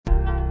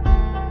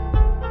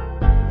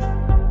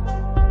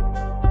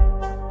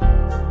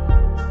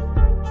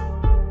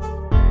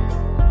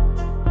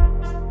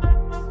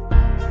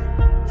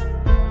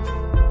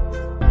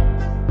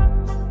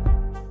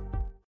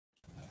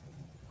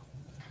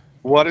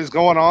What is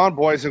going on,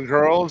 boys and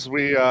girls?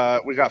 We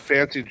got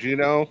fancy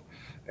Gino,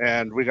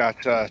 and we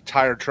got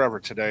tired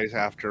Trevor today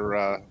after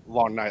a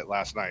long night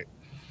last night.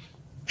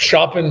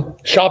 Shopping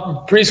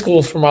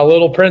preschools for my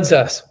little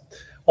princess.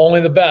 Only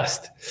the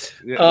best.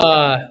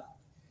 Yeah.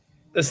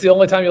 That's the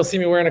only time you'll see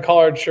me wearing a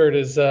collared shirt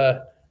is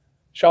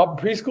shopping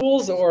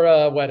preschools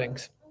or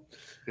weddings.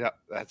 Yeah,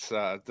 that's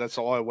the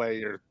only way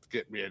you're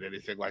getting me at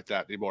anything like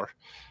that anymore.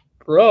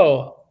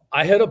 Bro,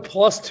 I hit a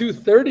plus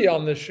 230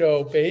 on this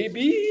show,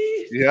 baby.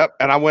 Yep,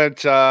 and I went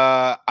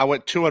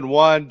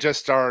 2-1.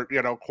 Just our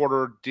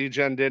quarter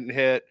degen didn't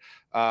hit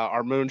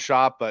our moon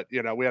shot, but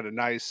we had a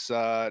nice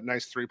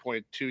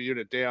 3.2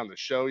 unit day on the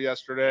show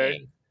yesterday.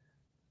 Dang.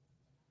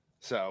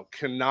 So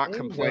cannot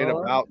complain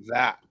about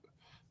that.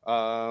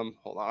 Hold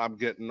on, I'm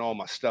getting all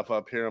my stuff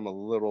up here. I'm a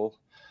little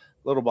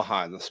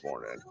behind this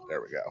morning.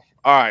 There we go.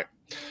 All right.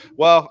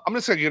 Well, I'm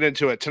just gonna get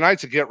into it.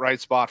 Tonight's a get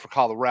right spot for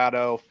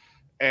Colorado,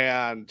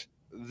 and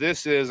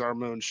this is our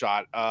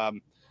moonshot.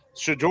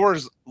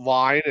 Shador's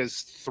line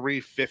is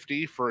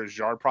 350 for his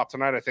yard prop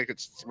tonight. I think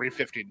it's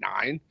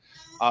 359.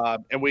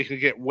 And we can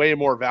get way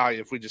more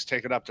value if we just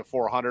take it up to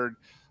 400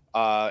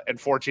 and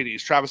 14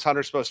 TDs. Travis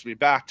Hunter's supposed to be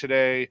back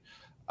today.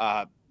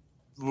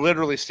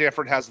 Literally,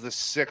 Stanford has the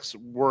 6th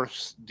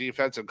worst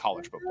defense in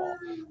college football.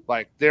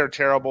 Like, they're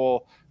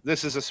terrible.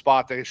 This is a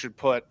spot they should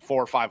put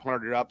 400 or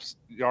 500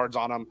 yards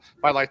on them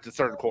by like the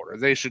third quarter.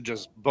 They should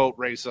just boat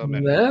race them.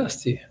 And,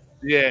 nasty.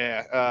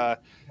 Yeah.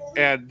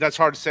 And that's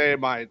hard to say.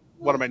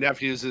 One of my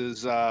nephews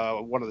is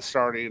one of the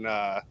starting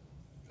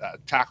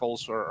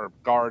tackles or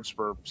guards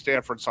for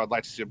Stanford, so I'd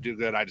like to see him do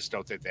good. I just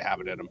don't think they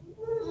have it in them.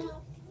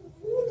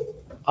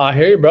 I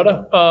hear you,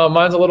 brother.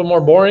 Mine's a little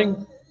more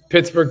boring.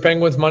 Pittsburgh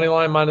Penguins money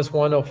line minus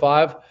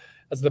 105.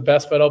 That's the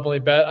best bet openly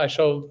bet. I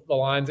show the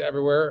lines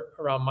everywhere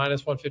around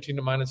minus 115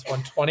 to minus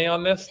 120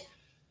 on this.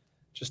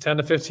 Just 10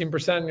 to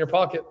 15% in your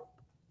pocket.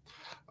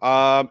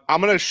 I'm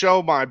going to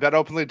show my bet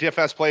openly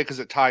DFS play because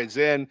it ties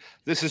in.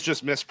 This is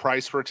just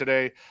mispriced for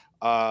today.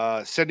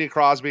 Sidney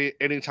Crosby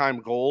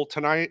anytime goal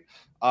tonight.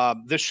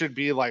 This should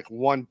be like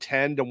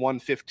 110 to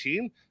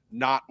 115,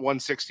 not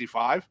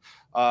 165.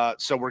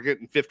 So we're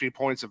getting 50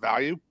 points of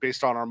value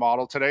based on our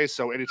model today.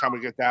 So anytime we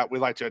get that, we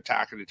like to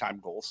attack anytime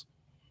goals.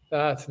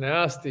 That's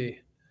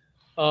nasty.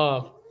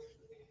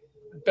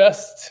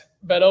 Best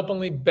bet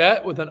openly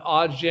bet with an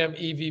OddsJam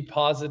EV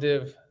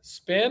positive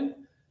spin.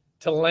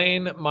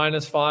 Tulane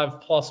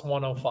 -5 plus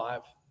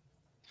 105.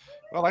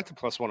 Well, I like the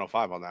plus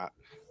 105 on that.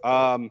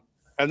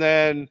 And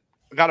then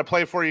I got to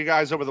play for you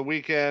guys over the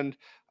weekend.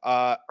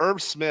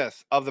 Irv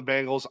Smith of the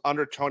Bengals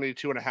under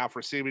 22.5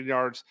 receiving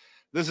yards.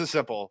 This is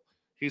simple.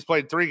 He's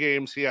played 3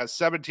 games. He has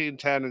 17,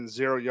 10, and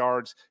 0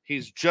 yards.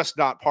 He's just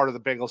not part of the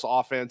Bengals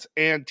offense,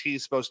 and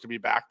T's supposed to be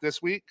back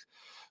this week.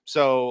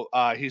 So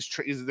he's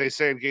they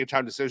say in game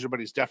time decision,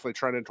 but he's definitely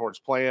trending towards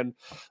playing.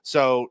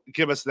 So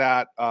give us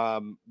that.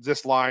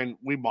 This line,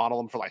 we model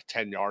him for like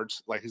 10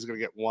 yards. Like he's going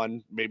to get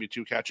 1, maybe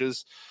 2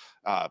 catches.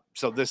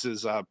 So this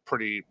is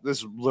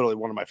literally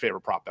one of my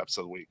favorite prop bets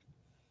of the week.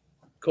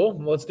 Cool.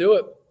 Let's do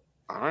it.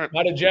 All right.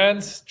 Mighty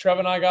Jens, Trev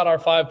and I got our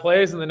 5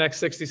 plays in the next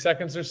 60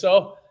 seconds or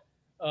so.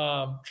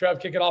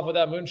 Trev, kick it off with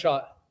that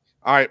moonshot.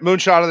 All right.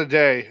 Moonshot of the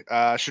day.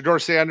 Shador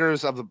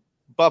Sanders of the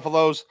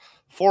Buffaloes,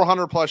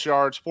 400 plus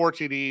yards, 4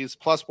 TDs,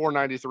 plus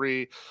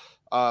 493.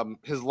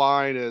 His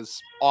line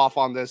is off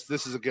on this.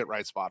 This is a get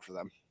right spot for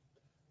them.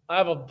 I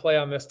have a play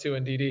on this too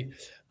in DD.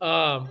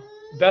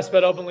 Best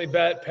bet openly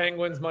bet,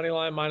 Penguins money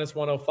line minus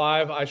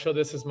 105. I show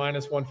this as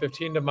minus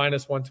 115 to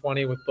minus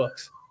 120 with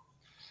books.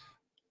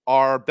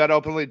 Our bet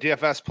openly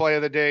DFS play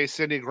of the day,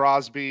 Sidney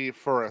Crosby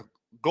for a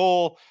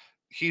goal.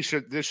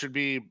 This should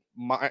be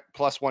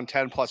plus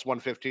 110, plus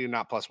 115,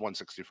 not plus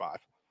 165.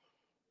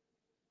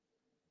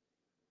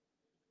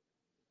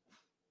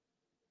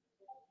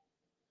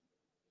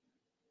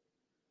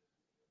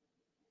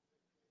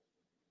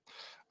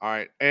 All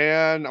right,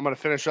 and I'm going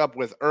to finish up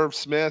with Irv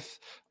Smith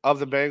of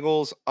the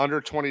Bengals, under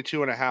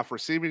 22.5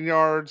 receiving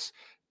yards,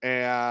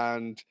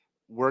 and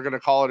we're going to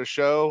call it a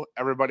show.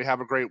 Everybody have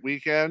a great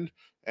weekend,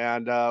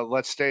 and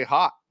let's stay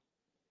hot.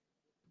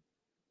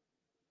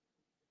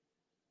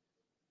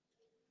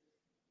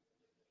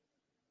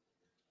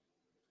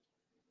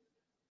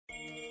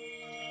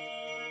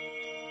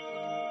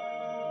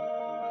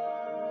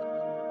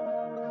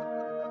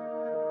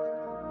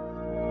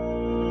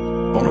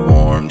 On a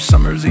warm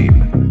summer's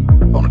evening,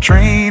 on a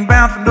train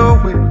bound for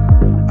nowhere,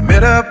 I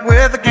met up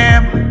with a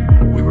gambler.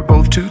 We were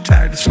both too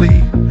tired to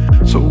sleep,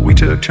 so we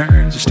took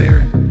turns of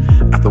staring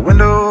out the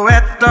window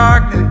at the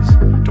darkness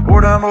till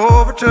boredom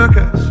overtook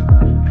us,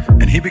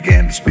 and he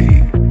began to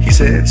speak. He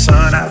said,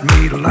 son, I've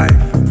made a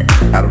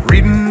life out of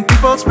reading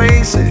people's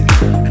faces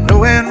and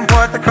knowing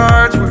what the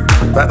cards were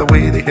by the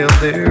way they held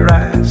their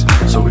eyes.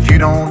 So if you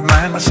don't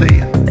mind my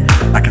saying,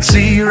 I can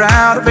see you're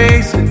out of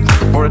aces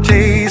for a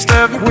taste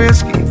of your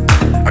whiskey.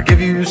 I'll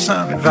give you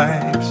some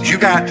advice. You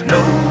got to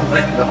know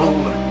when to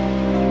hold up,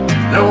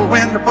 know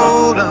when to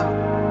fold up,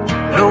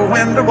 know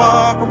when to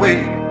walk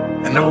away,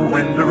 and know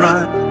when to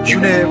run. You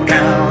never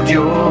count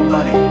your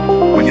money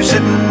when you're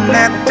sitting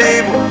at the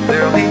table.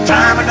 There'll be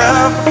time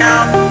enough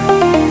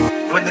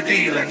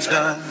dealing's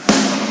done.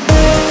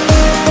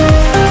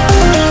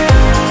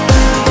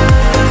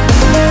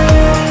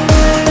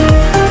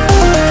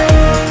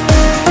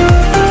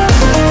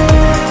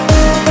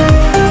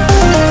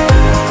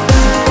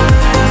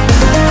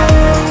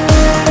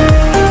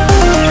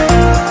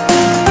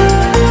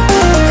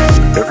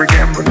 Every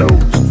gambler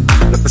knows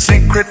that the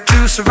secret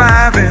to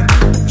surviving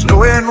is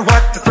knowing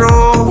what to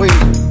throw away,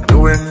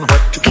 knowing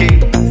what to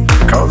keep.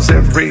 Cause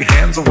every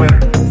hand's a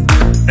winner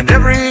and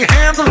every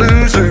hand's a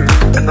loser,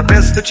 and the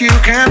best that you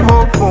can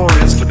hope for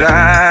is to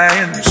die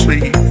in your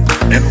sleep.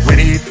 And when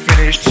he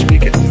finished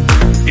speaking,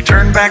 he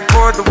turned back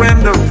toward the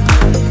window,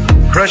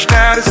 crushed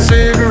out his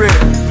cigarette,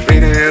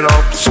 faded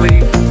off to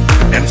sleep.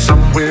 And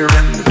somewhere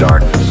in the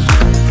darkness,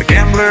 the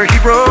gambler, he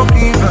broke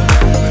even.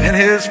 In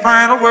his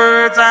final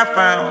words, I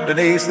found an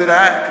ace that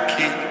I could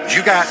keep.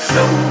 You got to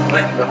know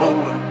when to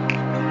hold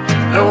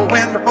 'em, know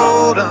when to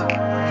fold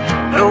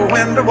 'em, know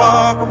when to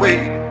walk away,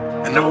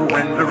 and know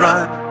when to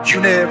run. You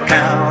never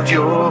count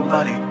your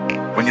money.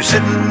 When you're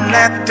sitting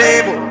at the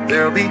table,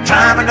 there'll be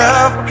time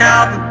enough for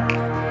counting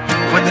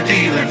when the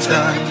dealing's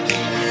done.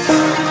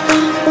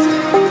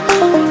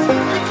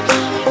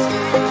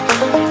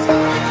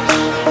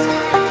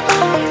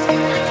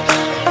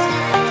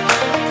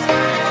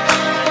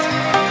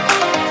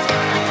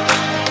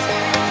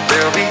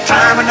 There'll be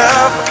time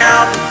enough for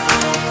counting